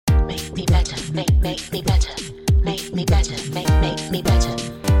make me better, make me better, make me better, make me better,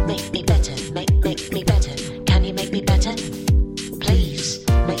 make me better, make me better. Can you make me better? Please,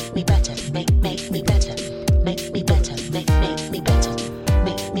 make me better, make me better, make me better, make me better,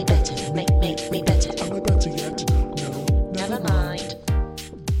 make me better, make me better. Am I better yet? No, Never mind.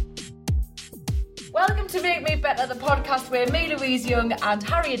 Welcome to Make Me Better, the podcast where me, Louise Young, and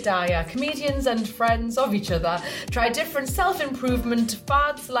Harriet Dyer, comedians and friends of each other, try different self-improvement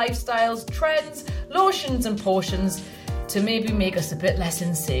fads, lifestyles, trends, lotions and potions to maybe make us a bit less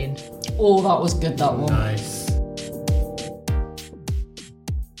insane. Oh, that was good, that one. Nice.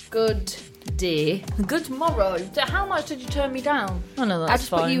 Good day. Good morrow. How much did you turn me down? Oh, no, that's I just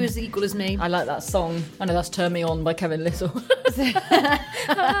fine. put you as equal as me. I like that song. I know that's Turn Me On by Kevin Little.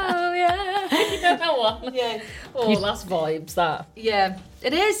 Oh, yeah. You know that one? Yeah. Oh, that's vibes, that. Yeah,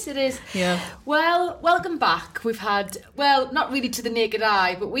 it is. Yeah. Well, welcome back. We've had, well, not really to the naked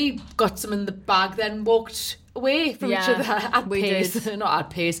eye, but we got some in the bag, then walked away from each Yeah, other at we pace. did. Not at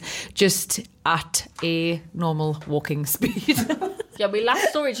pace, just at a normal walking speed. Yeah, we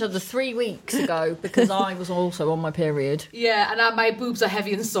last saw each other 3 weeks ago because I was also on my period. Yeah, and my boobs are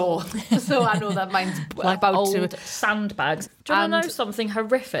heavy and sore, so I know that mine's Like about old to. sandbags. Do you want to know And- something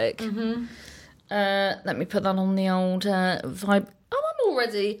horrific? Mm-hmm. Let me put that on the old vibe. Oh, I'm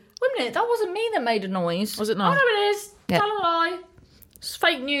already... Wait a minute, that wasn't me that made a noise. Was it not? Oh, no, it is. Yeah. Tell a lie. It's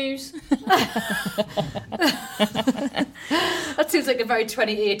fake news. That seems like a very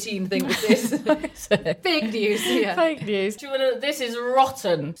 2018 thing to say. Fake news, yeah. Fake news. Do you want to... This is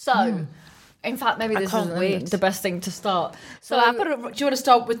rotten. So... In fact, maybe this can't isn't wait. the best thing to start. So do you want to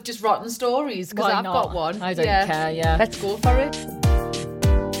start with just rotten stories? Because Why I've not? got one. I don't care, yeah. Let's go for it.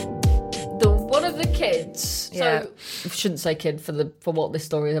 One of the kids, Yeah. so I shouldn't say kid for what this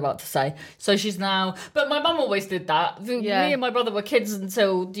story is about to say. So she's now, but my mum always did that. Yeah. Me and my brother were kids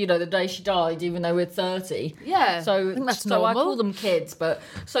until the day she died, even though we're 30. Yeah, So I think that's I normal. call them kids, but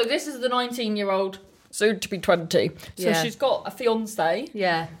so this is the 19-year-old, soon to be 20. So Yeah. she's got a fiance,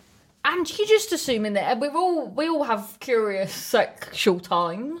 Yeah. and you just assuming that we all have curious sexual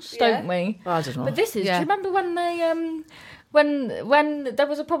times, Yeah. don't we? I don't know. But this is. Yeah. Do you remember when they when there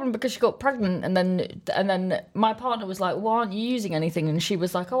was a problem because she got pregnant and then my partner was like, "Why aren't you using anything?" And she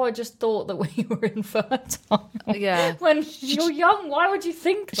was like, "Oh, I just thought that we were infertile." Yeah. When you're young, why would you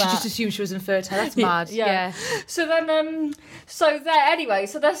think She that? just assumed she was infertile. That's mad. Yeah. So then so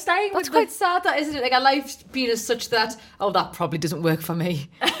they're staying. That's with quite sad, that isn't it? Like, our life's been as such that, oh, that probably doesn't work for me.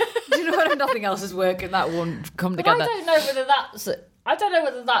 Do you know what? If nothing else is working, that won't come But together. I don't know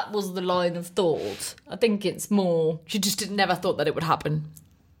whether that was the line of thought. I think it's more. She just never thought that it would happen.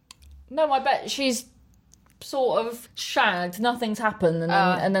 No, I bet she's sort of shagged, nothing's happened,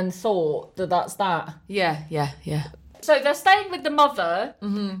 and then thought that that's that. Yeah. So they're staying with the mother.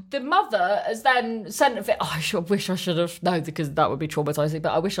 Mm-hmm. The mother has then sent a video. Oh, I wish I should have. No, because that would be traumatising,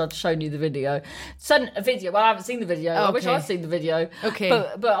 but I wish I'd shown you the video. Sent a video. Well, I haven't seen the video. I wish Okay. I'd seen the video. Okay.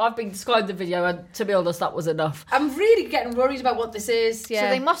 But I've been described the video, and to be honest, that was enough. I'm really getting worried about what this is. Yeah. So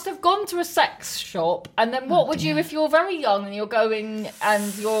they must have gone to a sex shop, and then what would you, if you're very young and you're going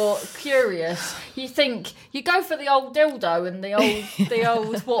and you're curious, you think you go for the old dildo and the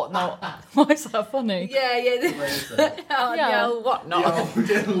old whatnot. Why is that funny? Yeah. Oh, Yeah.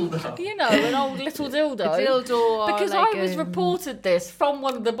 whatnot. You know, an old little dildo. A dildo, Because like I was a- reported this from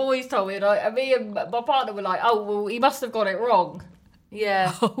one of the boys told me, and me and my partner were like, "Oh, well, he must have got it wrong."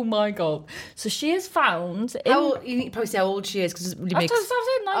 Yeah. Oh my god! So she is found. In, How old, you need to probably say how old she is because it really I makes. was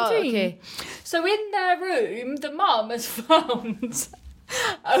 19. Oh, okay. So in their room, the mum has found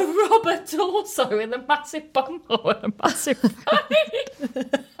a rubber torso in a massive bumhole and a massive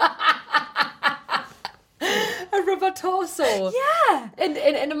fanny. A rubber torso. Yeah.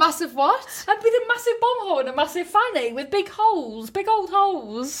 In a massive what? And with a massive bumhole and a massive fanny with big holes, big old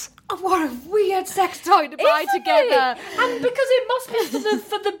holes. Oh, what a weird sex toy to buy Isn't together. it? And because it must be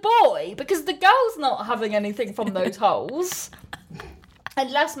for the boy, because the girl's not having anything from those holes.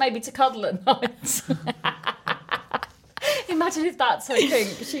 Unless maybe to cuddle at night. Imagine if that's her kink.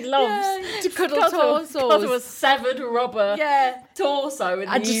 She loves to cuddle torsos. Cuddle a severed rubber Yeah. torso in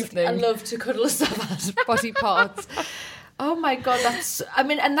the evening. I love to cuddle someone's body parts. Oh my god, and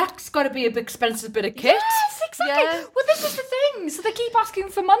that's got to be a big expensive bit of kit. Yes, exactly. Yeah. Well, this is the thing. So they keep asking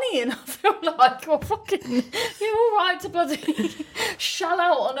for money, and I feel like, well, fucking, you're all right to bloody shell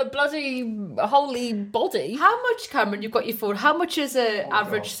out on a bloody holy body. How much, Cameron? You've got your phone. How much is an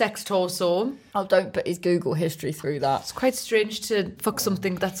average sex torso? Oh, don't put his Google history through that. It's quite strange to fuck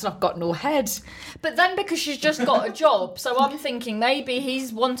something that's not got no head. But then because she's just got a job, so I'm thinking maybe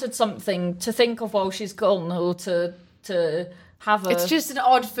he's wanted something to think of while she's gone, or to have a... It's just an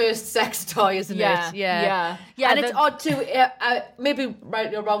odd first sex toy, isn't Yeah, it? yeah. And it's odd to, maybe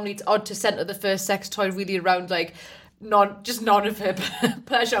right or wrongly, it's odd to center the first sex toy really around like none of her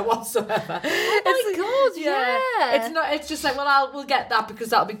pleasure whatsoever. Oh my God, yeah. It's not. It's just like, well, we'll get that because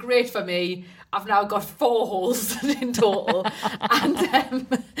that'll be great for me. I've now got 4 holes in total, and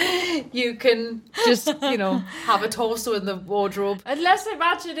you can just, have a torso in the wardrobe. And let's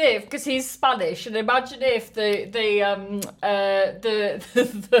imagine if, because he's Spanish, and imagine if the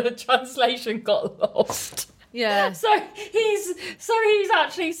translation got lost. Yeah. So he's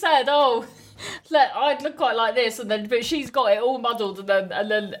actually said, "Oh, I'd look quite like this," but she's got it all muddled, and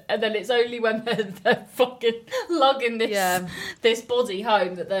then it's only when they're fucking lugging this body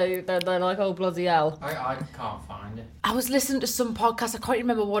home that they're like, "Oh, bloody hell!" I can't find it. I was listening to some podcast. I can't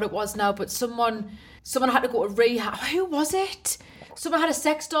remember what it was now, but someone had to go to rehab. Who was it? Someone had a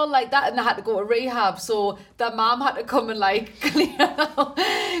sex doll like that and they had to go to rehab, so their mum had to come and like clear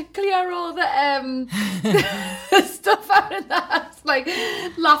all the stuff out of the house, like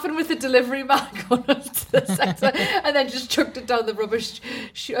laughing with the delivery man going up to the sex doll, and then just chucked it down the rubbish.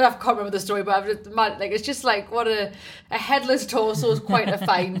 I can't remember the story, but it's just like what a headless torso is quite a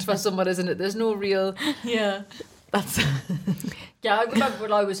find for someone, isn't it? There's no real that's. Yeah, I remember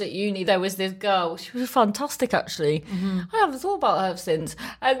when I was at uni, there was this girl. She was fantastic, actually. Mm-hmm. I haven't thought about her since.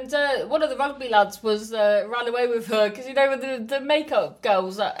 And one of the rugby lads ran away with her because, the makeup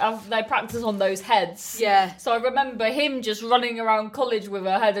girls, they practice on those heads. Yeah. So I remember him just running around college with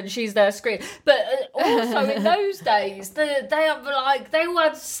her head and she's there screaming. But also in those days, they all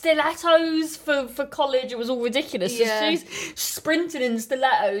had stilettos for college. It was all ridiculous. Yeah. So she's sprinting in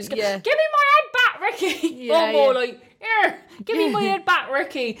stilettos. Yeah. Give me my head back, Ricky. Yeah, or more like... Give me my head back,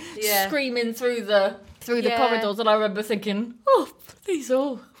 Ricky! Yeah. Screaming through the corridors, and I remember thinking, "Oh,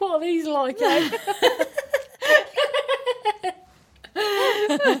 what are these like?" Eh?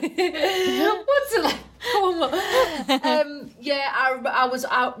 What's it like?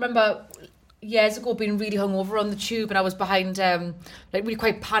 I remember years ago being really hungover on the tube, and I was behind really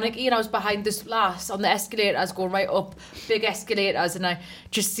quite panicky, and I was behind this lass on the escalators going right up, big escalators, and I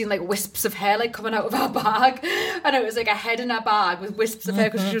just seen like wisps of hair like coming out of her bag, and it was like a head in her bag with wisps of hair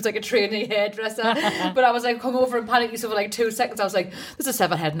because she was like a trainee hairdresser. But I was like hungover and panicky, so for like 2 seconds I was like, there's a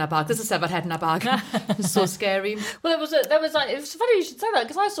severed head in her bag, there's a severed head in her bag. It was so scary. Well, it's funny you should say that,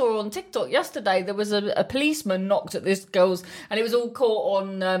 because I saw on TikTok yesterday there was a policeman knocked at this girl's, and it was all caught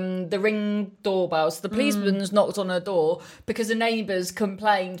on the Ring doorbell. So the policeman's knocked on her door because the neighbours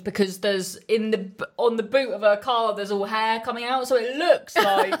complained because there's on the boot of her car there's all hair coming out, so it looks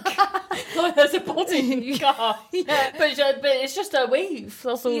like there's a body in the car. Yeah. But it's just her weave.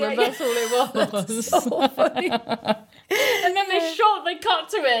 That's all. That's all it was. That's so funny. And then they cut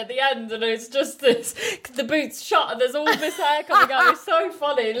to it at the end, and it's just the boot's shut, and there's all this hair coming out. It's so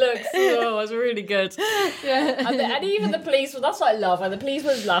funny. It looks. It's really good. Yeah. And even the policeman. That's what I love. And the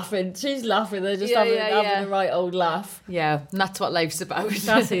policeman's laughing. She's laughing. They're just having a right old laugh. Yeah, and that's what life's about.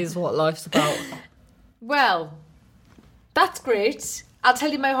 That is what life's about. Well, that's great. I'll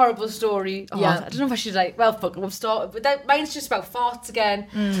tell you my horrible story. I don't know if I should we'll start. But mine's just about farts again.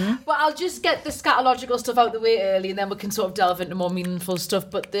 Mm-hmm. But I'll just get the scatological stuff out the way early, and then we can sort of delve into more meaningful stuff.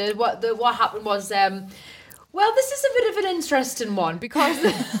 But what happened was, this is a bit of an interesting one because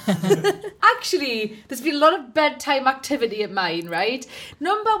actually there's been a lot of bedtime activity at mine, right?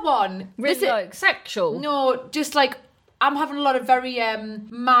 Number one, really like sexual? No, just like I'm having a lot of very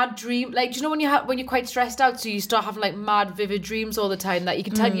mad dream. Like, do you know when you're quite stressed out, so you start having like mad, vivid dreams all the time that you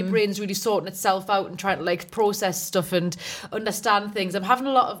can tell your brain's really sorting itself out and trying to like process stuff and understand things. I'm having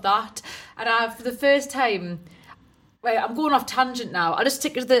a lot of that, and for the first time. Wait, I'm going off tangent now. I'll just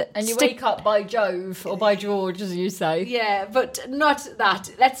stick to the... And you wake up by Jove, or by George, as you say. Yeah, but not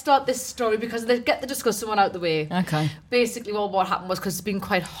that. Let's start this story because let's get the disgusting one out the way. Okay. Basically, what happened was because it's been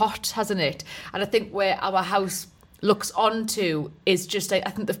quite hot, hasn't it? And I think where our house looks onto is just like...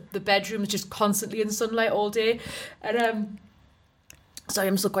 I think the bedroom is just constantly in sunlight all day. And... Sorry,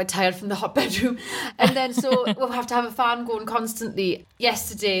 I'm still quite tired from the hot bedroom. And then so we'll have to have a fan going constantly.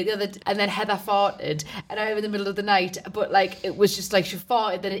 Yesterday, and then Heather farted, and I was in the middle of the night, but like it was just like she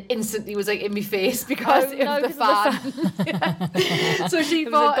farted, then it instantly was like in my face because of the fan. So she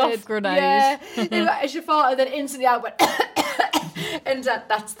farted. A Duff grenade. Yeah, she farted, then instantly I went. And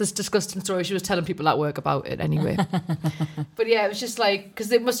that's this disgusting story she was telling people at work about it anyway. But yeah, it was just like, because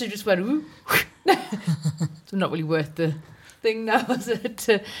they must have just went, ooh. It's not really worth the thing now, is it,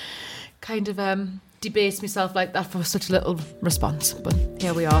 to kind of debase myself like that for such a little response, but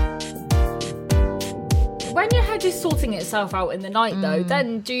here we are. When your head is sorting itself out in the night though,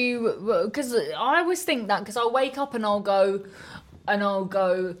 then do you, because I always think that, because I'll wake up and I'll go, and I'll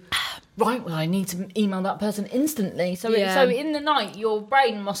go, right, well, I need to email that person instantly. So, so in the night, your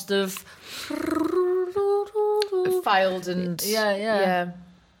brain must have filed and yeah,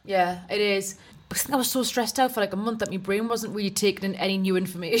 it is. I think I was so stressed out for like a month that my brain wasn't really taking in any new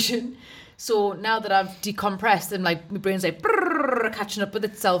information. So now that I've decompressed and like my brain's like catching up with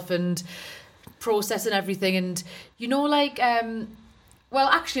itself and processing everything, and you know, like well,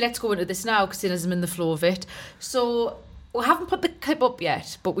 actually, let's go into this now because I'm in the flow of it. So we haven't put the clip up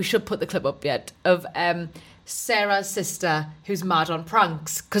yet, but we should put the clip up yet of Sarah's sister who's mad on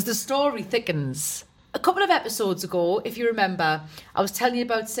pranks, because the story thickens. A couple of episodes ago, if you remember, I was telling you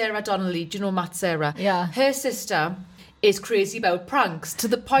about Sarah Donnelly. Do you know Matt Sarah? Yeah. Her sister is crazy about pranks to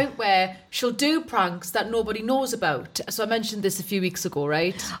the point where she'll do pranks that nobody knows about. So I mentioned this a few weeks ago,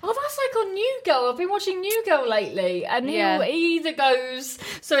 right? Oh, that's like on New Girl. I've been watching New Girl lately, and he either goes,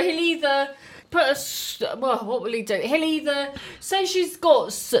 so he'll either what will he do? He'll either say she's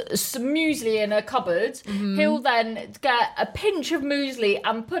got some muesli in her cupboard. Mm-hmm. He'll then get a pinch of muesli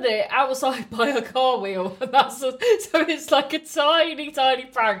and put it outside by a car wheel. And so it's like a tiny, tiny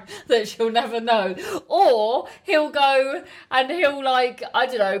prank that she'll never know. Or he'll go and he'll, like, I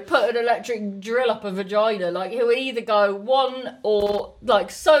don't know, put an electric drill up a vagina. Like, he'll either go one or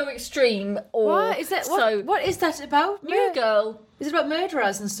like so extreme, or what is that? What is that about? New Girl. Is it about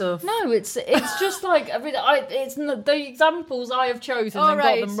murderers and stuff? No, it's just like, I mean, it's the examples I have chosen and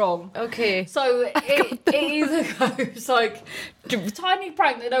got them wrong. Okay. So it either goes like tiny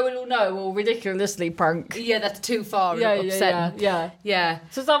prank that no one will know, or ridiculously prank. Yeah, that's too far. Yeah.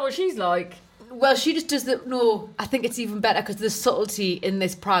 So is that what she's like? Well, she just does the... No, I think it's even better because the subtlety in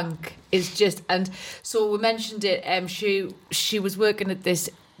this prank is just... And so we mentioned it, she was working at this...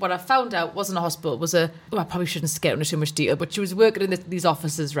 What I found out wasn't a hospital, it was I probably shouldn't get into too much detail, but she was working in these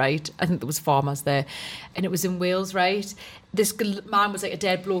offices, right? I think there was farmers there, and it was in Wales, right? This man was like a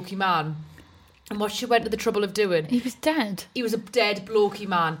dead blokey man, and what she went to the trouble of doing... He was dead? He was a dead blokey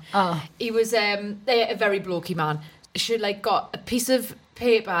man. Oh. He was a very blokey man. She like got a piece of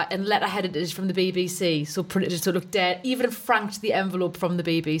paper and letterheaded from the BBC, so printed it to look dead, even franked the envelope from the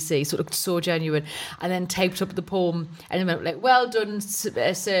BBC, so it looked so genuine, and then typed up the poem, and then went like, well done,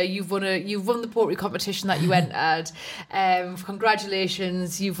 sir, you've won the poetry competition that you entered,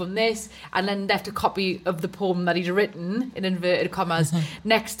 congratulations, you've won this, and then left a copy of the poem that he'd written, in inverted commas,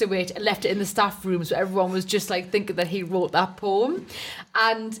 next to it, and left it in the staff room, so everyone was just like thinking that he wrote that poem,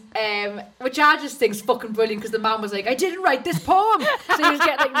 and which I just think's fucking brilliant, because the man was like, I didn't write this poem, so he was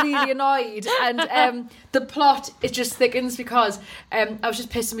getting like really annoyed, and the plot, it just thickens because I was just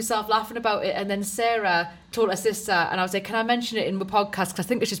pissing myself laughing about it, and then Sarah told her sister, and I was like, can I mention it in my podcast, because I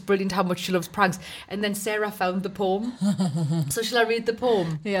think it's just brilliant how much she loves pranks, and then Sarah found the poem. So shall I read the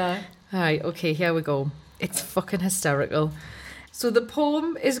poem? Yeah. Alright, okay, here we go. It's fucking hysterical. So the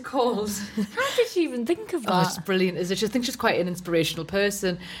poem is called... How did she even think of that? Oh, it's brilliant, isn't it? I think she's quite an inspirational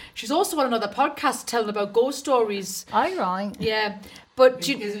person. She's also on another podcast telling about ghost stories. Oh, right. Yeah. But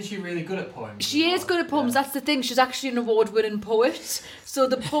isn't she really good at poems? She is good at poems, that's the thing. She's actually an award-winning poet. So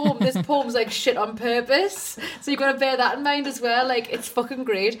this poem's like shit on purpose. So you've got to bear that in mind as well. Like, it's fucking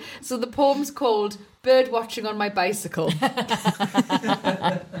great. So the poem's called Bird Watching on My Bicycle.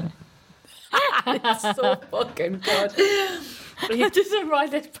 It's so fucking good. You just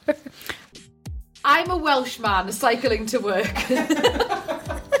write this poem. I'm a Welshman cycling to work.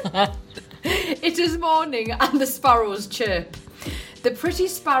 It is morning and the sparrows chirp. The pretty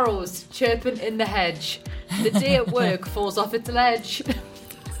sparrows chirping in the hedge. The day at work falls off its ledge.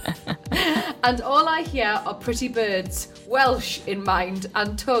 And all I hear are pretty birds, Welsh in mind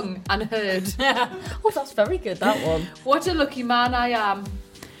and tongue and heard. Oh, that's very good, that one. What a lucky man I am.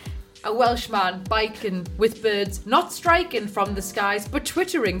 A Welshman biking with birds not striking from the skies but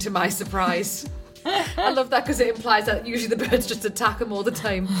twittering to my surprise. I love that because it implies that usually the birds just attack him all the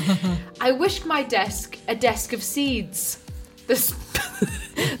time. I wished my desk a desk of seeds.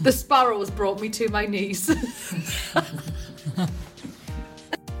 The sparrows brought me to my knees. And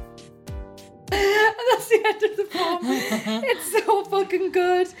that's the end of the poem. It's so fucking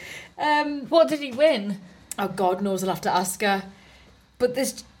good. What did he win? Oh, God knows, I'll have to ask her. But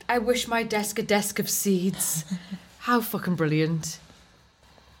this, I wish my desk a desk of seeds. How fucking brilliant.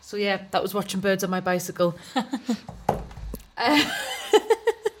 So yeah, that was watching birds on my bicycle.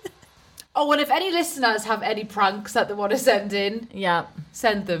 Oh, and if any listeners have any pranks that they want to send in, Yeah.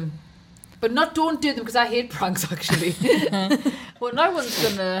 send them. But don't do them because I hate pranks, actually. Well, no one's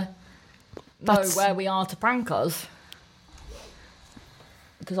gonna know where we are to prank us.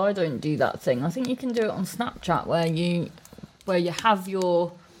 Because I don't do that thing. I think you can do it on Snapchat where you have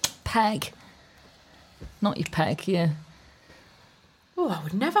your peg. Not your peg, yeah. Oh, I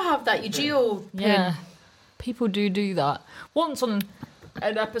would never have that. Your geo pin. Yeah, people do that. Once on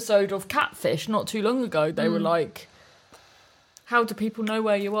an episode of Catfish, not too long ago, they were like, how do people know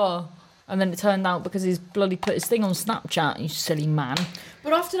where you are? And then it turned out because he's bloody put his thing on Snapchat, you silly man.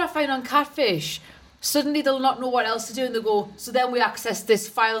 But often I find on Catfish, suddenly they'll not know what else to do and they'll go, so then we access this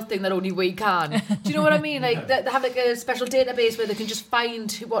file thing that only we can. Do you know what I mean? Like they have like a special database where they can just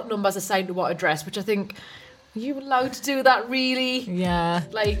find what numbers assigned to what address, which I think, are you allowed to do that really? Yeah.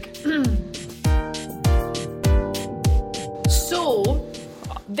 Like, so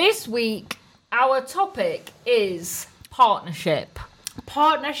This week, our topic is partnership.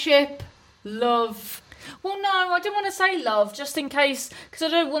 Partnership, love. Well, no, I didn't want to say love, just in case, because I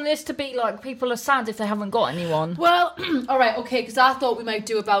don't want this to be like people are sad if they haven't got anyone. Well, all right, okay, because I thought we might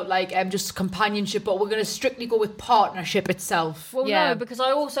do about like just companionship, but we're going to strictly go with partnership itself. Well, no, because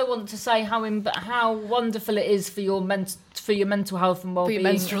I also want to say how wonderful it is for your mental health and well-being,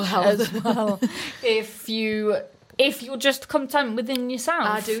 menstrual health as well. if you're just content within yourself.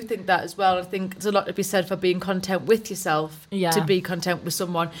 I do think that as well. I think there's a lot to be said for being content with yourself, to be content with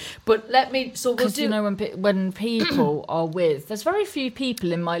someone. But we'll do... you know, when people are with... There's very few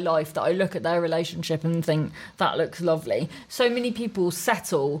people in my life that I look at their relationship and think, that looks lovely. So many people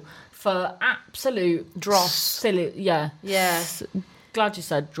settle for absolute... dross. Silly... Yeah. Yeah. Glad you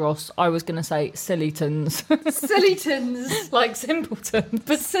said dross. I was going to say sillytons. Sillytons. Like simpletons.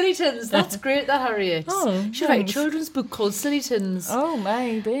 But Sillytons, that's great, that, Harriet. Oh, should write a thanks. children's book called Sillytons. Oh,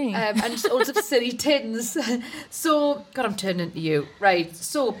 maybe. And just loads of silly tins. So, God, I'm turning to you. Right,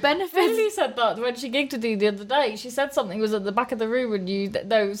 so benefits... Lily said that when she gigged to you the other day. She said something was at the back of the room and you...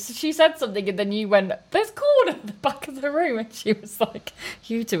 No, she said something and then you went, there's corn at the back of the room. And she was like,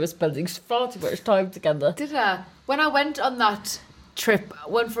 you two are spending far too much time together. Did I? When I went on that trip, I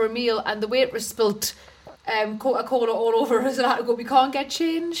went for a meal and the waitress spilt Coca-Cola all over us and I had to go, we can't get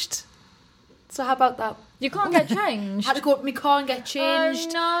changed. So how about that? You can't get changed. I had to go, we can't get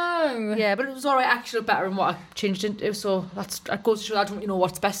changed. Oh, no. Yeah, but it was all right, actually better than what I changed into, so that goes to show I don't really know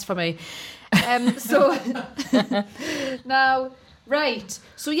what's best for me. So now, right,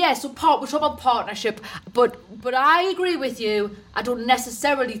 so we're talking about partnership, but I agree with you. I don't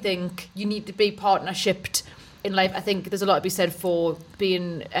necessarily think you need to be partnershiped in life. I think there's a lot to be said for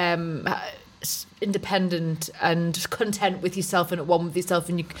being independent and content with yourself and at one with yourself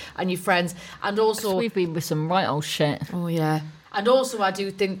and your friends, and also we've been with some right old shit. Oh yeah, and also I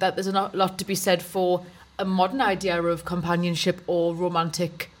do think that there's a lot to be said for a modern idea of companionship or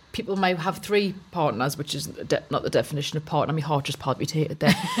romantic. People might have 3 partners, which is not the definition of partner. My heart just palpitated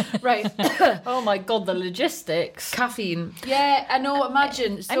there. Right. Oh my God, the logistics. Caffeine. Yeah, I know,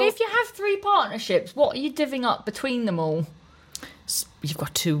 imagine. So, and if you have 3 partnerships, what are you divvying up between them all? You've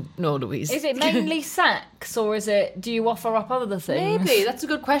got 2. No, Louise. Is it mainly sex, or do you offer up other things? Maybe. That's a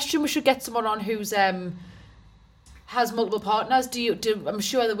good question. We should get someone on who's has multiple partners. I'm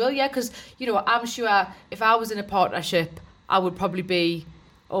sure they will, yeah, because, I'm sure if I was in a partnership, I would probably be...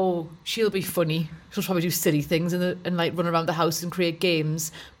 Oh, she'll be funny. She'll probably do silly things and like run around the house and create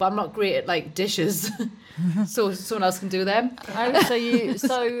games. But I'm not great at like dishes, so someone else can do them. Oh,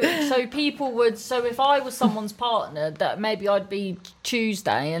 so people would. So if I was someone's partner, that maybe I'd be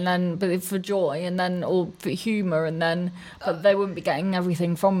Tuesday, and then but for joy, and then or for humour, and then but they wouldn't be getting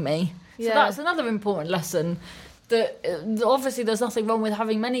everything from me. So that's another important lesson. That obviously there's nothing wrong with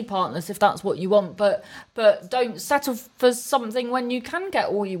having many partners if that's what you want, but don't settle for something when you can get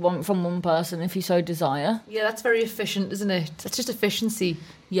all you want from one person if you so desire. Yeah, that's very efficient, isn't it? That's just efficiency.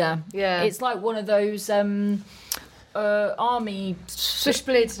 Yeah. Yeah. It's like one of those army...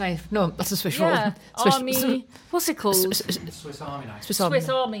 Switchblade knife. No, that's a swish roll. Yeah, army... What's it called? Swiss Army knife. Swiss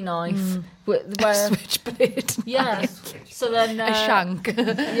Army knife. Where, switchblade. Yeah. So then... a shank.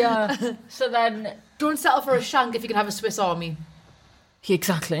 Yeah. So then... Don't settle for a shank if you can have a Swiss Army.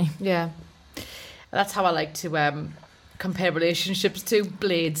 Exactly. Yeah. That's how I like to compare relationships to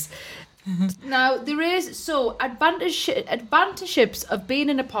blades. Now, there is... So, advantages of being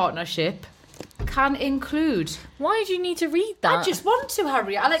in a partnership can include... Why do you need to read that? I just want to,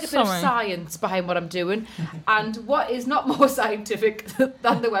 Harry. I like a bit of science behind what I'm doing. And what is not more scientific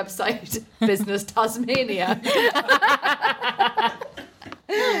than the website Business Tasmania?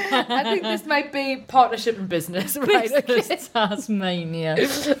 I think this might be partnership and business, right? Okay. Tasmania.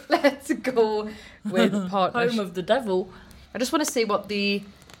 Let's go with partnership. Home of the devil. I just want to see what the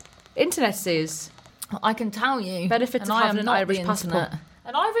internet says. I can tell you. Benefits of having an Irish passport.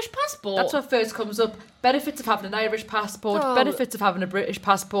 An Irish Irish passport. That's what first comes up. Benefits of having an Irish passport. Oh. Benefits of having a British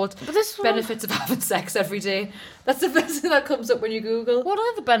passport. But this one- benefits of having sex every day. That's the first thing that comes up when you Google. What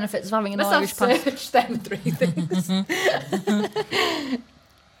are the benefits of having an Let's Irish passport? search them 3 things.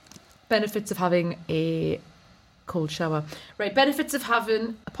 Benefits of having a cold shower. Right, benefits of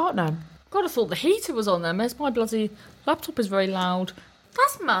having a partner. God, I thought the heater was on there. Miss, my bloody laptop is very loud.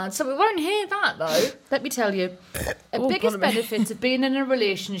 That's mad. So we won't hear that though. Let me tell you, the Oh, biggest pardon me. benefits of being in a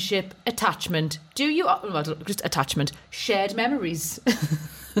relationship, attachment. Just attachment. Shared memories.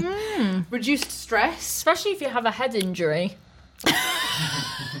 Reduced stress. Especially if you have a head injury.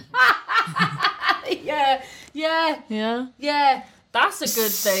 Yeah. Yeah. That's a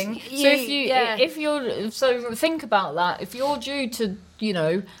good thing. So so think about that. If you're due to,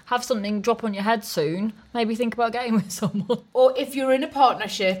 have something drop on your head soon, maybe think about getting with someone. Or if you're in a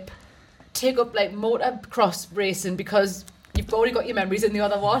partnership, take up like motocross racing because you've already got your memories in the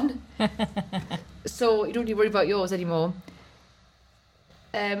other one. So you don't need to worry about yours anymore.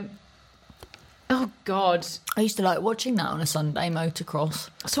 Oh God. I used to like watching that on a Sunday, motocross.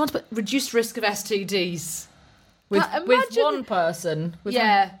 Someone's put reduced risk of STDs. With Imagine- one person.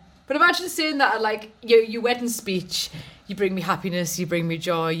 Yeah. But imagine saying that at like your wedding speech. You bring me happiness, you bring me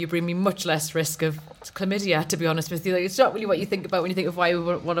joy, you bring me much less risk of chlamydia, to be honest with you. Like, it's not really what you think about when you think of why we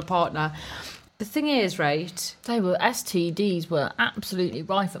want a partner. The thing is, right? STDs were absolutely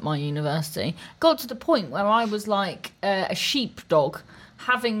rife at my university. Got to the point where I was like a sheepdog,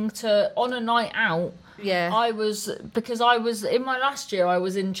 having to, on a night out, because I was in my last year, I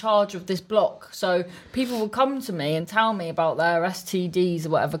was in charge of this block. So people would come to me and tell me about their STDs or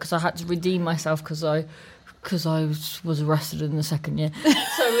whatever, because I had to redeem myself because I was arrested in the second year.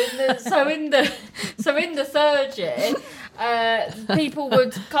 So in the third year, people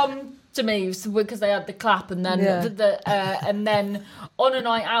would come to me because they had the clap, and then and then on a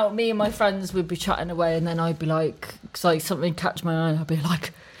night out, me and my friends would be chatting away, and then I'd be like something catch my eye, I'd be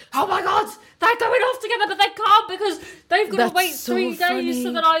like, oh my God, they're going off together, but they can't because they've got to wait so 3 days, funny.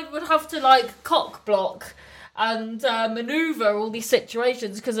 so that I would have to like cock block and manoeuvre all these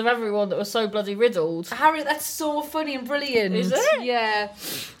situations because of everyone that was so bloody riddled. Harry, that's so funny and brilliant. Is it? Yeah.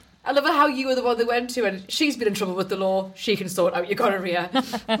 I love how you were the one they went to and she's been in trouble with the law. She can sort out your gonorrhea.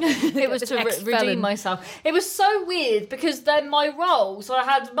 It was to redeem myself. It was so weird because then my role, so I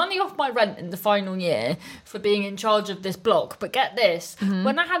had money off my rent in the final year for being in charge of this block. But get this,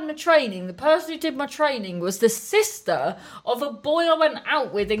 when I had my training, the person who did my training was the sister of a boy I went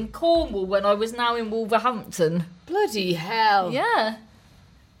out with in Cornwall when I was now in Wolverhampton. Bloody hell. Yeah.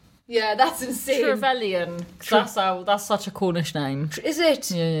 Yeah, that's insane. Trevelyan. That's such a Cornish name. Is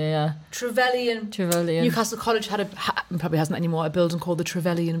it? Yeah. Trevelyan. Newcastle College had probably hasn't anymore, a building called the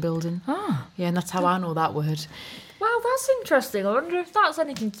Trevelyan Building. Ah. Yeah, and that's how I know that word. Well, that's interesting. I wonder if that's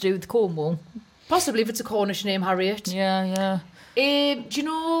anything to do with Cornwall. Possibly if it's a Cornish name, Harriet. Yeah. Do you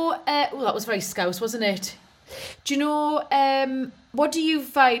know... that was very Scouse, wasn't it? Do you know... what do you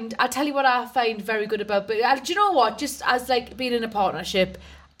find... I'll tell you what I find very good about... But do you know what? Just as like being in a partnership...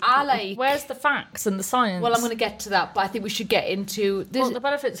 I like... Where's the facts and the science? Well, I'm going to get to that, but I think we should get into... What the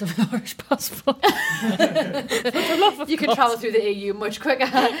benefits of an Irish passport? You can travel through the EU much quicker.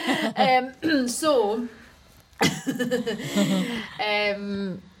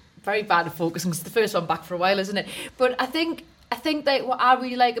 Very bad at focusing because it's the first one back for a while, isn't it? But I think that what I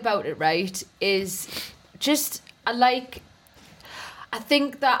really like about it, right, is just I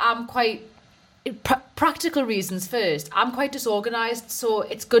think that I'm quite... practical reasons first. I'm quite disorganised, so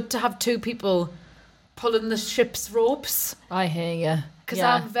it's good to have 2 people pulling the ship's ropes. I hear you. Because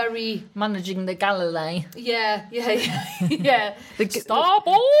I'm very... Managing the Galilee. Yeah. The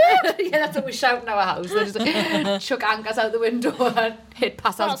starboard! Yeah, that's what we shout in our house. We just chuck anchors out the window and hit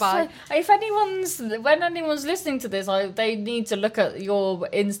passers-by. When anyone's listening to this, they need to look at your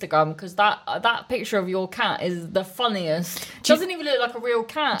Instagram because that picture of your cat is the funniest. Doesn't even look like a real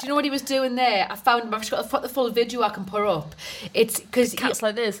cat. Do you know what he was doing there? I found him. I've just got the full video I can put up. It's because Cats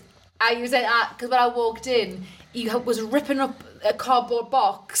like this. I was like that because when I walked in, he was ripping up a cardboard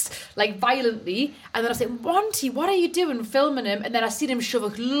box like violently, and then I was like, Monty, what are you doing? Filming him, and then I seen him shove a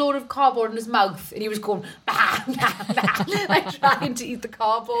load of cardboard in his mouth, and he was going bah, bah, bah, like trying to eat the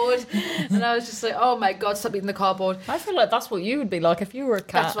cardboard, and I was just like, oh my God, stop eating the cardboard. I feel like that's what you would be like if you were a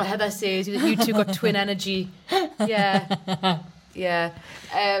cat. That's what Heather says. You 2 got twin energy. Yeah.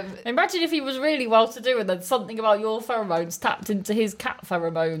 Imagine if he was really well-to-do and then something about your pheromones tapped into his cat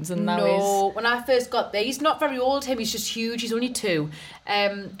pheromones, and now he's... when I first got there, he's not very old. He's just huge. He's only 2.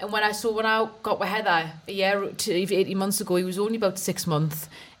 And when I got with Heather 18 months ago, he was only about 6 months,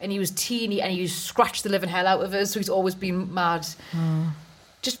 and he was teeny, and he scratched the living hell out of us. So he's always been mad.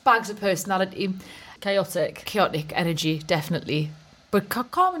 Just just bags of personality. Chaotic energy, definitely. But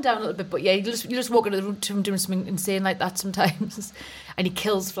calming down a little bit. But yeah, you just walk into the room to him doing something insane like that sometimes. And he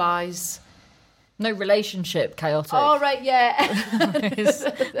kills flies. No relationship, chaotic. Oh, right, yeah.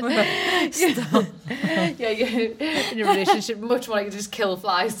 Yeah, you're in a relationship, much more like you just kill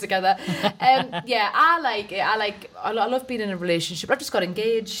flies together. Yeah, I like it. I love being in a relationship. I've just got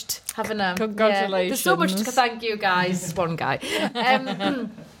engaged. Congratulations. Yeah, there's so much to thank you guys. This one guy.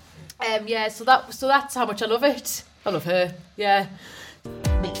 Yeah, so that's how much I love it. I love her. Yeah.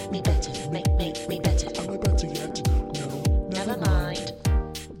 Make me better, make me better. Am I better yet? No, Never mind.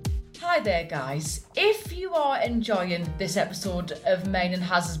 Hi there, guys. If you are enjoying this episode of Main and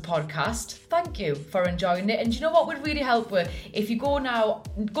Haz's podcast, thank you for enjoying it. And do you know what would really help with? If you go now,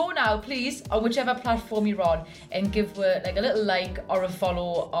 please, on whichever platform you're on, and give like a little like or a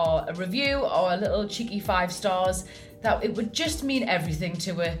follow or a review or a little cheeky 5 stars. That it would just mean everything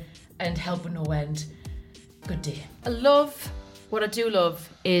to her and help with no end. Good day. What I do love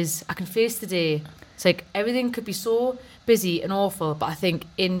is I can face the day. It's like everything could be so busy and awful, but I think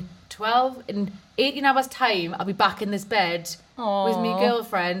in 18 hours time, I'll be back in this bed with my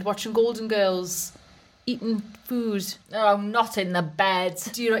girlfriend watching Golden Girls, eating food. Oh, not in the bed.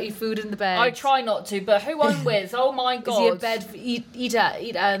 Do you not eat food in the bed? I try not to, but who I'm with, oh my God. Is he a bed, eater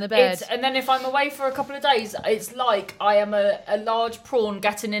in the bed? And then if I'm away for a couple of days, it's like I am a large prawn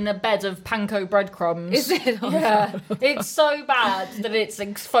getting in a bed of panko breadcrumbs. Is it? Oh, yeah. It's so bad that it's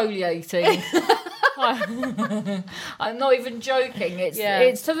exfoliating. I'm not even joking.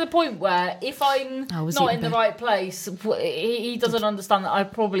 It's to the point where if I'm not in the right place, he doesn't understand that I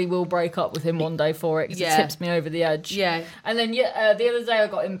probably will break up with him one day for it because it tips me over the edge. Yeah. And then the other day I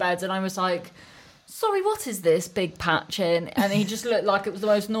got in bed and I was like, sorry, what is this big patch in? And he just looked like it was the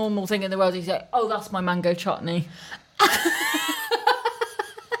most normal thing in the world. He's like, oh, that's my mango chutney.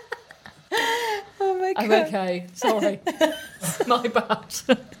 Oh my God. I'm okay. Sorry. My bad.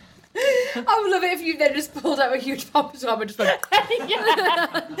 I would love it if you then just pulled out a huge poppadom and just went...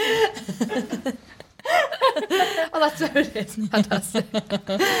 Oh, that's what it is. Fantastic.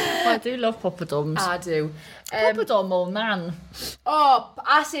 I do love poppadoms. I do. Poppadom or nan? Oh,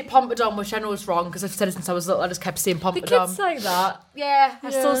 I say pompadom, which I know is wrong because I've said it since I was little. I just kept saying The pompadom. kids say that. Yeah, I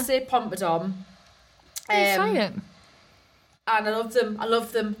still say pompadom. You say it. And I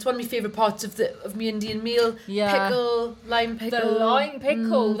love them. It's one of my favourite parts of my Indian meal. Yeah. Pickle, lime pickle. The lime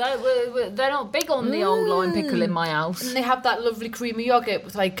pickle. They're not big on the old lime pickle in my house. And they have that lovely creamy yoghurt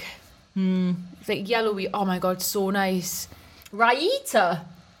with like yellowy. Oh my God, so nice. Raita.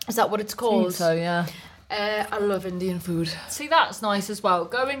 Is that what it's called? So yeah. I love Indian food. See, that's nice as well.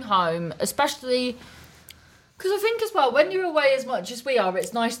 Going home, especially because I think as well, when you're away as much as we are,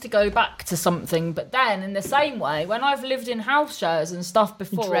 it's nice to go back to something. But then, in the same way, when I've lived in house shares and stuff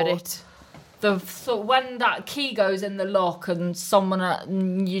before, Dread it. When that key goes in the lock and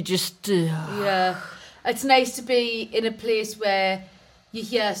you just Yeah, it's nice to be in a place where you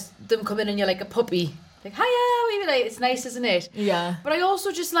hear them come in and you're like a puppy, like hiya, like it's nice, isn't it? Yeah. But I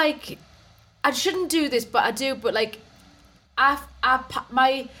also just like, I shouldn't do this, but I do. But like,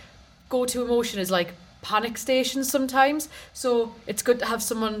 my go-to emotion is like panic stations sometimes. So it's good to have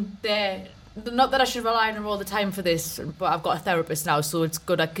someone there. Not that I should rely on her all the time for this, but I've got a therapist now, so it's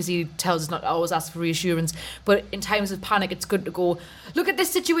good because he tells us not to always ask for reassurance. But in times of panic, it's good to go, look at this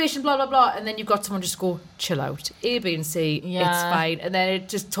situation, blah, blah, blah. And then you've got someone just go, chill out. A, B, and C, it's fine. And then it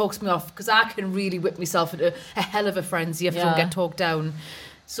just talks me off because I can really whip myself into a hell of a frenzy if I don't get talked down.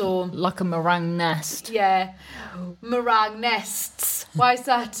 So like a meringue nest. Yeah. Meringue nests. Why is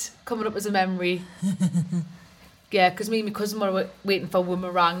that coming up as a memory? Yeah, because me and my cousin were waiting for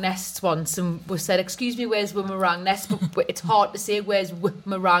meringue nests once and we said, excuse me, where's meringue nest? But it's hard to say, where's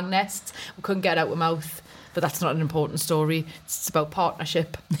meringue nests? We couldn't get it out of mouth. But that's not an important story. It's about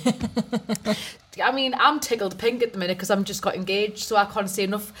partnership. I mean, I'm tickled pink at the minute because I'm just got engaged, so I can't say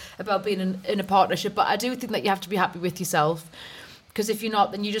enough about being in a partnership. But I do think that you have to be happy with yourself. Because if you're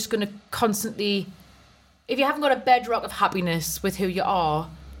not, then you're just going to constantly... If you haven't got a bedrock of happiness with who you are,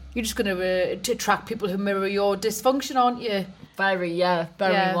 you're just going to attract people who mirror your dysfunction, aren't you? Very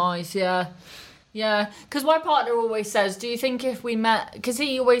wise, yeah. Yeah, because my partner always says, do you think if we met... Because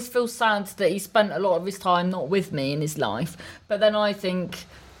he always feels sad that he spent a lot of his time not with me in his life. But then I think...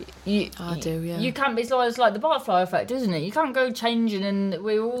 I do, yeah. You can't... It's like the butterfly effect, isn't it? You can't go changing and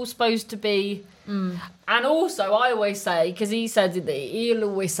we're all supposed to be... And also, I always say, because he said that he'll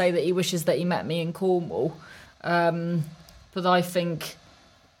always say that he wishes that he met me in Cornwall. But I think...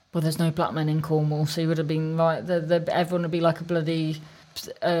 Well, there's no black men in Cornwall, so he would have been like... Everyone would be like a bloody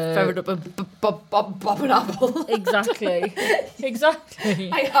Ferret up and bob an apple. Exactly.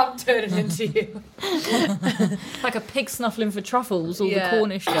 I am turning into you. Like a pig snuffling for truffles, all Yeah. the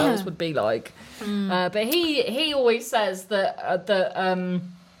Cornish girls would be like. But he always says that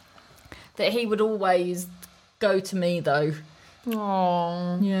that he would always go to me though.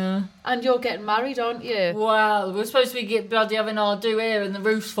 Aww. Yeah. And you're getting married, aren't you? Well, we're supposed to be bloody having our do here and the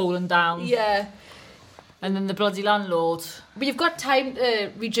roof's fallen down. Yeah. And then the bloody landlord. But you've got time to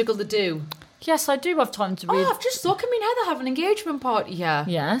rejiggle the do. Yes, I do have time to read. Oh, I've just thought, me and Heather have an engagement party here.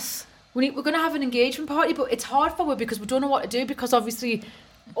 Yes. We're going to have an engagement party, but it's hard for her because we don't know what to do because obviously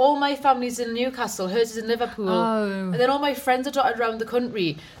all my family's in Newcastle, hers is in Liverpool, and then all my friends are dotted around the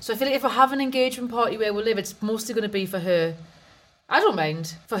country. So I feel like if we have an engagement party where we live, it's mostly going to be for her. I don't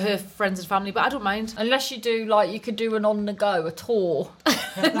mind for her friends and family, but I don't mind. Unless you do, like, you could do an on-the-go, a tour.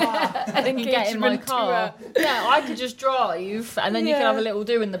 An You get in my car. Yeah, I could just drive, and then you can have a little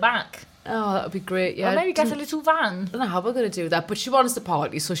do in the back. Oh, that would be great. Yeah. Or maybe get a little van. I don't know how we're going to do that, but she wants the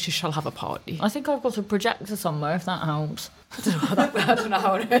party, so she shall have a party. I think I've got a projector somewhere, if that helps. I don't know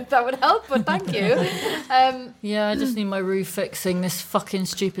how on earth that would help, but thank you. Yeah, I just need my roof fixing. This fucking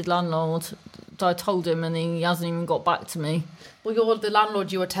stupid landlord. I told him, and he hasn't even got back to me. Well, you're the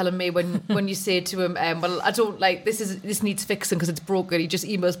landlord. You were telling me when you say to him, "Well, I don't like this needs fixing because it's broken." He just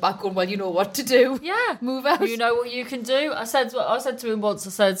emails back going, "Well, you know what to do. Yeah, move out. You know what you can do." I said to him once.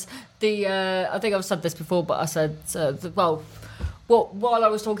 I said I think I've said this before, but I said while I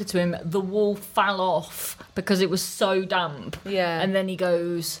was talking to him, the wall fell off because it was so damp. Yeah. And then he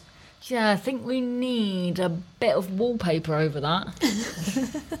goes, "Yeah, I think we need a bit of wallpaper over that."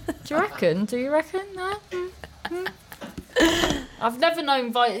 Do you reckon? No? I've never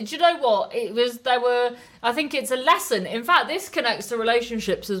known. Do you know what? I think it's a lesson. In fact, this connects to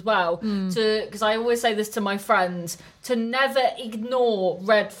relationships as well. Because I always say this to my friends, to never ignore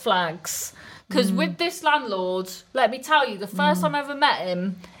red flags. Because with this landlord, let me tell you, the first time I ever met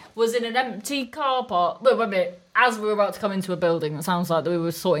him was in an empty car park. Wait a minute. As we were about to come into a building, it sounds like we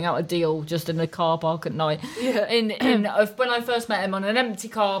were sorting out a deal just in a car park at night. Yeah. When I first met him on an empty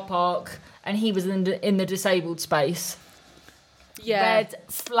car park, and he was in the disabled space. Yeah. Red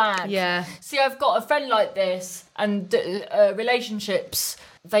flag. Yeah. See, I've got a friend like this, and relationships,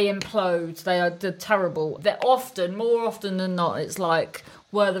 they implode. They're terrible. They're more often than not, it's like,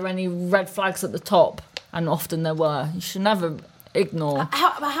 were there any red flags at the top? And often there were. You should never ignore.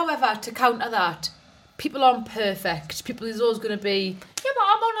 However, to counter that, people aren't perfect. There's always going to be. Yeah, but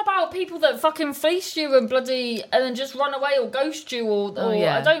I'm on about people that fucking fleece you and then just run away or ghost you or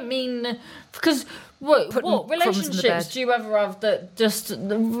yeah. I don't mean because what relationships do you ever have that just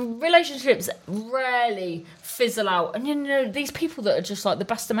the relationships rarely fizzle out, and you know these people that are just like the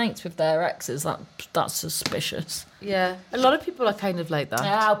best of mates with their exes, that's suspicious. Yeah, a lot of people are kind of like that.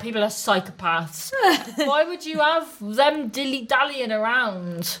 Yeah, people are psychopaths. Why would you have them dilly-dallying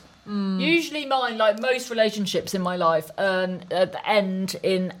around? Usually mine, like most relationships in my life, at the end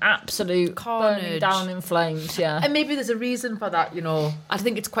in absolute Carnage. burning down in flames, yeah. And maybe there's a reason for that, you know. I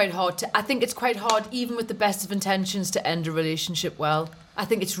think it's quite hard, even with the best of intentions, to end a relationship well. I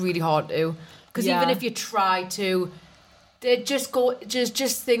think it's really hard to. Because even if you try to, they just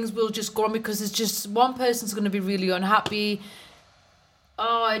things will just go on because it's just one person's going to be really unhappy.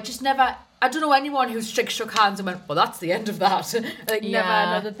 Oh, I just never... I don't know anyone who shook hands and went, well, that's the end of that. Like, never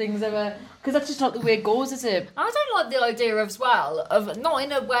another thing's ever... Because that's just not the way it goes, is it? I don't like the idea as well of not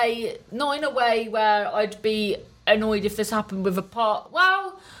in a way where I'd be annoyed if this happened with a part.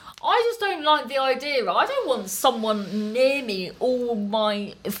 Well, I just don't like the idea. I don't want someone near me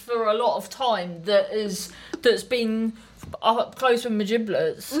for a lot of time that's been up close with my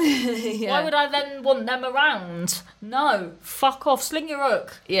giblets. Yeah. Why would I then want them around? No, fuck off, sling your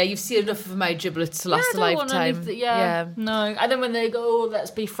hook. Yeah, you've seen enough of my giblets to last a I don't want lifetime. no. And then when they go, oh,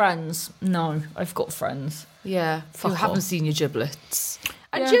 let's be friends. No, I've got friends. Yeah, Fuck you haven't off. seen your giblets.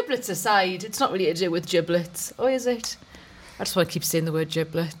 And Yeah. giblets aside, it's not really to do with giblets. Oh, is it? I just want to keep saying the word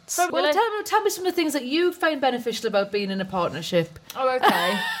giblets. So well, will I- tell me some of the things that you find beneficial about being in a partnership. Oh,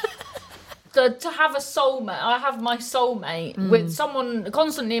 okay. To have a soulmate, I have my soulmate with someone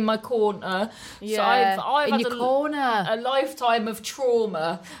constantly in my corner. Yeah, so I've in had your corner. a lifetime of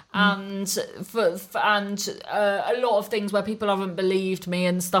trauma and a lot of things where people haven't believed me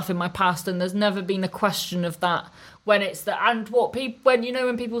and stuff in my past, and there's never been a question of that. When it's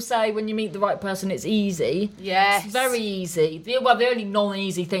when people say when you meet the right person it's easy. Yes. It's very easy. The only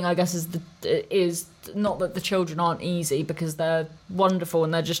non-easy thing I guess is not that the children aren't easy because they're wonderful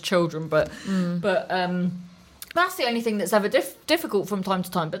and they're just children, but that's the only thing that's ever difficult from time to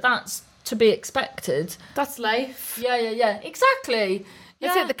time. But that's to be expected. That's life. Yeah. Exactly.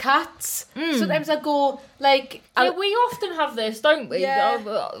 It's Yeah. like the cats. Sometimes I go like, Yeah, we often have this, don't we? Yeah.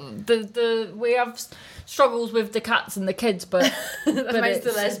 We have struggles with the cats and the kids, but mine's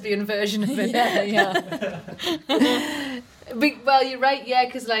the lesbian version of it. yeah. Well, you're right, yeah,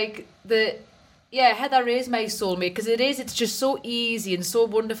 because like Heather is my soulmate, because it's just so easy and so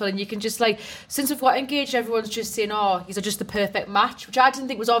wonderful, and you can just like, since we've got engaged, everyone's just saying, oh, these are just the perfect match, which I didn't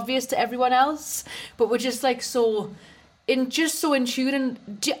think was obvious to everyone else, but we're just like so in tune, and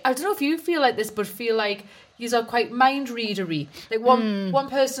I don't know if you feel like this, but feel like you are quite mind readery. Like one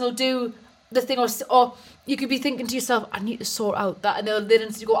person will do the thing, or you could be thinking to yourself, I need to sort out that, and they'll then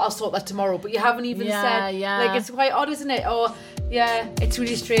go, I'll sort that tomorrow, but you haven't even said. Yeah. Like, it's quite odd, isn't it? Or yeah, it's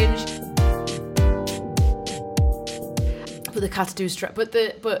really strange. But the cats do stress.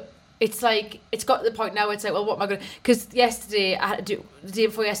 But it's like, it's got to the point now where it's like, well, what am I going to... Because the day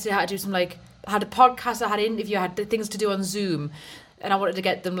before yesterday, I had to do some, like... I had a podcast, I had an interview, I had things to do on Zoom, and I wanted to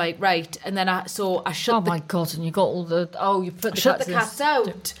get them, like, right. And then I shut Oh, my God, and you got all the... Oh, you put the shut cats the cats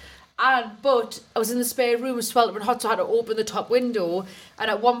out. But I was in the spare room, it was sweltering hot, so I had to open the top window. And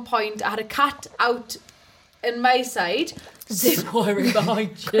at one point, I had a cat out in my side... Snoring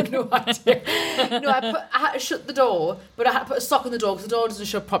behind you. No idea. No, I had to shut the door, but I had to put a sock on the door because the door doesn't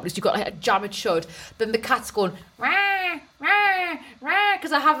shut properly, so you've got to like, jam it shut. Then the cat's going, rah, rah, rah,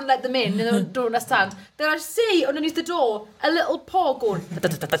 because I haven't let them in and they don't understand. Then I see underneath the door a little paw going,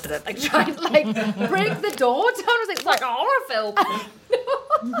 like trying to like break the door down. I was like, It's like a horror film.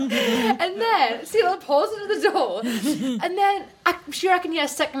 And then see a little paws under the door, and then I'm sure I can hear a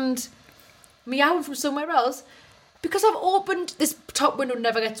second meowing from somewhere else. Because I've opened this top window,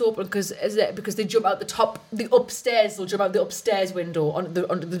 never gets open because they jump out the upstairs. They'll jump out the upstairs window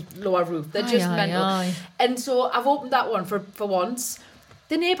onto the lower roof. They're just mental. And so I've opened that one for once.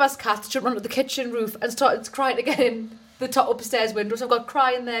 The neighbour's cat jumped onto the kitchen roof and started crying to get in the top upstairs window. So I've got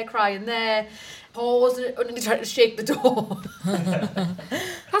crying there. Paws underneath trying to shake the door.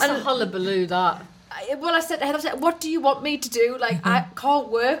 That's a hullabaloo, that. Well, I said to Heather, what do you want me to do? Like, I can't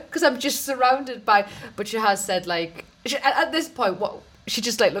work because I'm just surrounded by... But she has said, like... at this point, what... She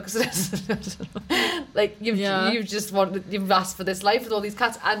just, like, looks at us. Like, you've asked for this life with all these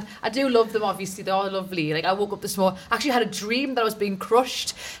cats. And I do love them, obviously. They're all lovely. Like, I woke up this morning... I actually had a dream that I was being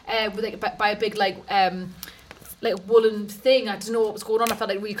crushed by a big, like woolen thing. I didn't know what was going on. I felt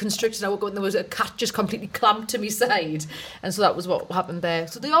like really constricted. I woke up and there was a cat just completely clamped to my side, and so that was what happened there.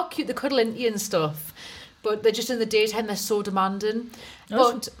 So they are cute, they cuddle into you and stuff, but they're just in the daytime they're so demanding.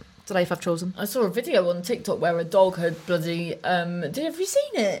 But it's the life I've chosen. I saw a video on TikTok where a dog had bloody have you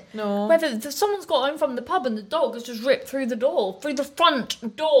seen it? No. Whether someone's got home from the pub and the dog has just ripped through the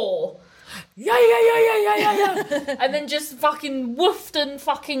front door. Yeah. And then just fucking woofed and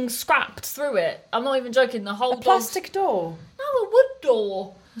fucking scrapped through it. I'm not even joking. The whole Plastic door? No, a wood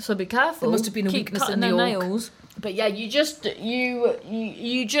door. So be careful. There must have been a Keep weakness cutting in the their oak. nails. But yeah, you just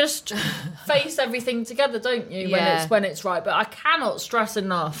face everything together, don't you? Yeah. When it's right. But I cannot stress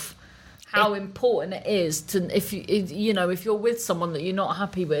enough how important it is to if you're with someone that you're not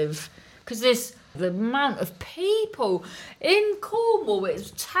happy with, because the amount of people in Cornwall,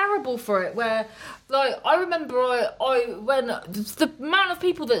 it's terrible for it, where like I remember when the amount of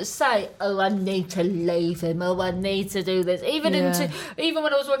people that say, oh, I need to leave him, oh, I need to do this, even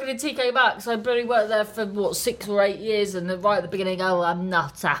when I was working in TK Maxx, I barely worked there for 6 or 8 years, and right at the beginning, oh, I'm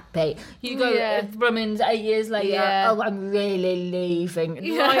not happy. You go, I mean, 8 years later, oh, I'm really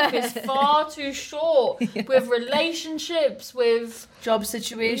leaving. Life is far too short with relationships, with Job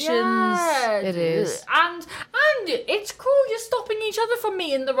situations. Yeah, it is. And it's cruel you're stopping each other from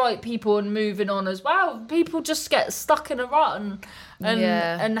meeting the right people and moving on as well. People just get stuck in a rut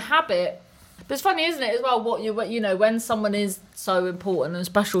and habit. But it's funny, isn't it, as well, when someone is so important and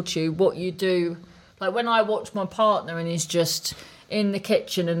special to you, what you do. Like when I watch my partner and he's just in the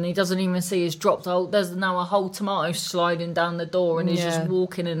kitchen and he doesn't even see he's dropped there's now a whole tomato sliding down the door and he's just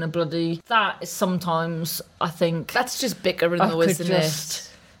walking in a bloody... That is sometimes, I think... That's just bickering though, isn't it?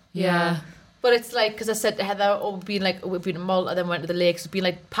 Yeah. But it's like, because I said to Heather, we've been in Malta, then went to the lakes, we've been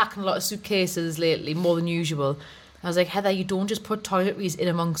like packing a lot of suitcases lately, more than usual. I was like, Heather, you don't just put toiletries in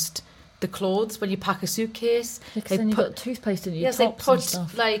amongst the clothes when you pack a suitcase. Because then you've got toothpaste in your yes, they tops and put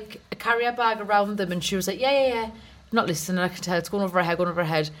stuff. like a carrier bag around them, and she was like, yeah. Not listening, I can tell it's going over her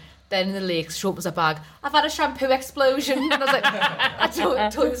head. Then in the lakes, she opens her bag. I've had a shampoo explosion. And I was like, I told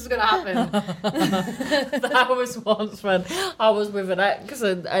you this was going to happen. That was once when I was with an ex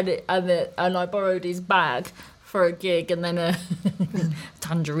and I borrowed his bag for a gig, and then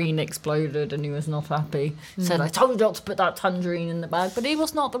tangerine exploded and he was not happy. Said, I told you not to put that tangerine in the bag, but he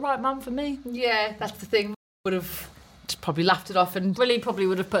was not the right man for me. Yeah, that's the thing. Would have just probably laughed it off and... Willie probably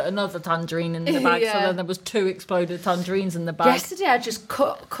would have put another tangerine in the bag, so Yeah. then there was 2 exploded tangerines in the bag. Yesterday I just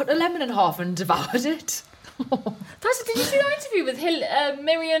cut a lemon in half and devoured it. Did you see that interview with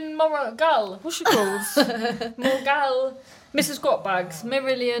Miriam Morgal? What's she called? Morgal, Mrs. Squatbags,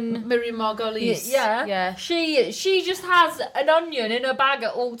 Miriam Margolyes. Yeah. She just has an onion in her bag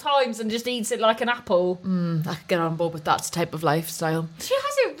at all times and just eats it like an apple. I could get on board with that type of lifestyle. She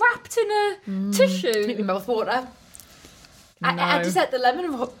has it wrapped in a tissue. Make my mouth water. I No. just ate the lemon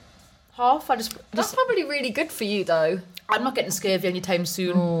in half. That's probably really good for you, though. I'm not getting scurvy anytime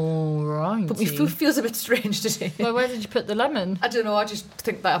soon. Oh, right. But my food feels a bit strange today. Well, where did you put the lemon? I don't know, I just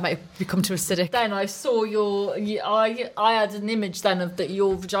think that I might have become too acidic. Then I saw I had an image then of that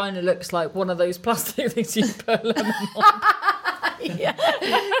your vagina looks like one of those plastic things you put lemon on. Yeah.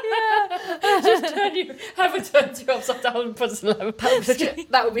 Just have it turned you upside down and put some lemon.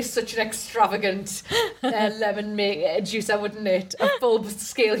 That would be such an extravagant lemon juicer, wouldn't it? A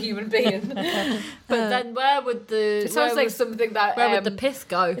full-scale human being. But then where would the... It sounds like something that... Where would the pith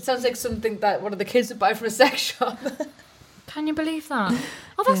go? It sounds like something that one of the kids would buy from a sex shop. Can you believe that?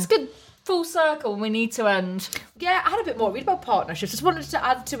 Oh, that's good. Full circle. We need to end. Yeah, I had a bit more read about partnerships. Just wanted to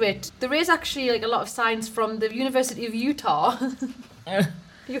add to it. There is actually like a lot of science from the University of Utah.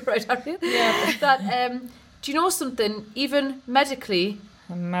 You're right, Harriet. Yeah. That do you know something? Even medically,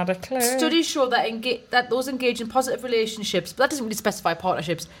 studies show that those engaged in positive relationships, but that doesn't really specify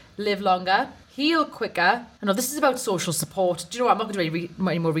partnerships, live longer, heal quicker. I know this is about social support. Do you know what? I'm not going to do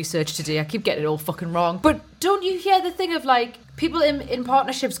any more research today. I keep getting it all fucking wrong. But don't you hear the thing of like people in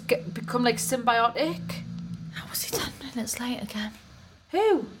partnerships become like symbiotic? How was he 10 minutes late again?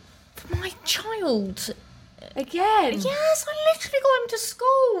 Who? For my child. Again? Yes, I literally got him to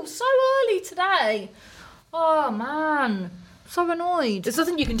school so early today. Oh, man. So annoyed. There's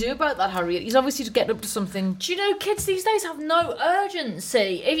nothing you can do about that, Harriet. He's obviously getting up to something. Do you know kids these days have no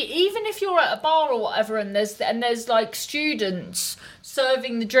urgency? Even if you're at a bar or whatever and there's like students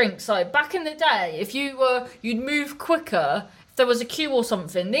serving the drinks, like back in the day, if you'd move quicker if there was a queue or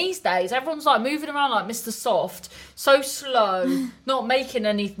something. These days everyone's like moving around like Mr. Soft, so slow, not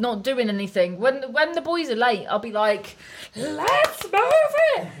doing anything. When the boys are late, I'll be like, let's move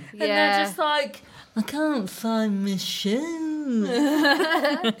it. And they're just like, I can't find my shoe.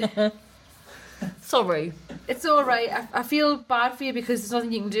 Sorry. It's all right. I feel bad for you because there's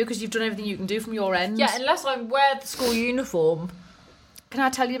nothing you can do because you've done everything you can do from your end. Yeah, unless I wear the school uniform. Can I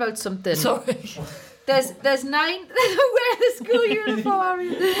tell you about something? Sorry. There's 9. Wear the school uniform,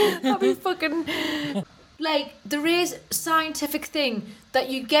 Harriet. I'll be fucking... Like, there is a scientific thing that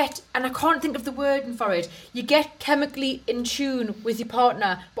you get, and I can't think of the wording for it. You get chemically in tune with your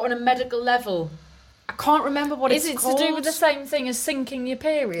partner, but on a medical level. I can't remember what it's called. Is it to do with the same thing as syncing your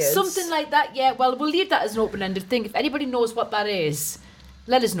periods? Something like that, yeah. Well, we'll leave that as an open-ended thing. If anybody knows what that is,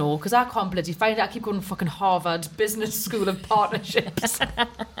 let us know, because I can't bloody find it. I keep going to fucking Harvard Business School of Partnerships.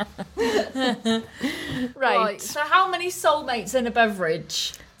 Right. So how many soulmates in a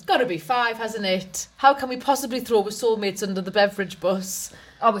beverage? It's got to be 5, hasn't it? How can we possibly throw soulmates under the beverage bus?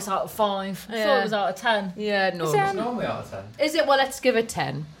 Oh, it's out of 5. I thought Yeah. it was out of 10. Yeah, no. Is it? Normally out of 10. Is it? Well, let's give it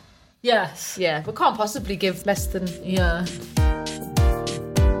 10. Yes. Yeah, we can't possibly give less than... Yeah.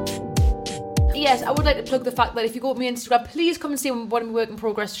 Yes, I would like to plug the fact that if you go to my Instagram, please come and see one of my work in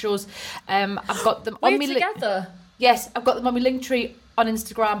progress shows. I've got them on We're my together. Yes, I've got them on my Linktree on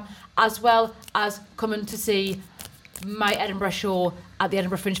Instagram, as well as coming to see my Edinburgh show at the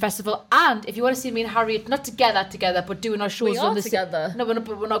Edinburgh Fringe Festival. And if you want to see me and Harriet, not together, but doing our shows We on are the together. No,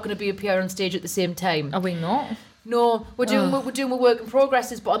 we're not going to be up here on stage at the same time. Are we not? No, we're doing my work in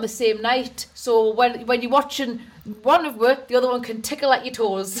progresses, but on the same night. So when you're watching one of work, the other one can tickle at your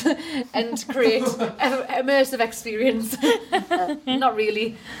toes and create an immersive experience. Not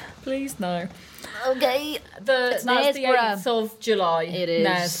really. Please no. Okay. That's the Knaresborough. 8th of July. It is.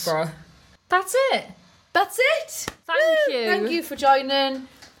 Knaresborough. That's it. That's it. Thank Woo! you. Thank you for joining.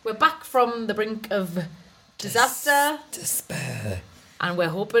 We're back from the brink of disaster. Despair. And we're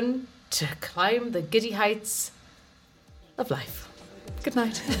hoping to climb the giddy heights of life. Good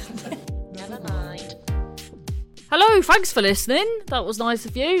night. Never mind. Hello, thanks for listening. That was nice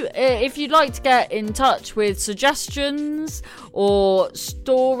of you. If you'd like to get in touch with suggestions or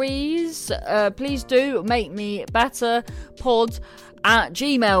stories, please do make me better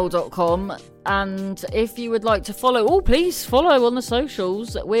pod@gmail.com. And if you would like to follow, please follow on the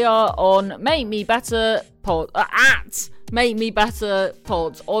socials. We are on Make Me Better Pod, at Make Me Better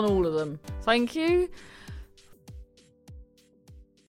Pod on all of them. Thank you.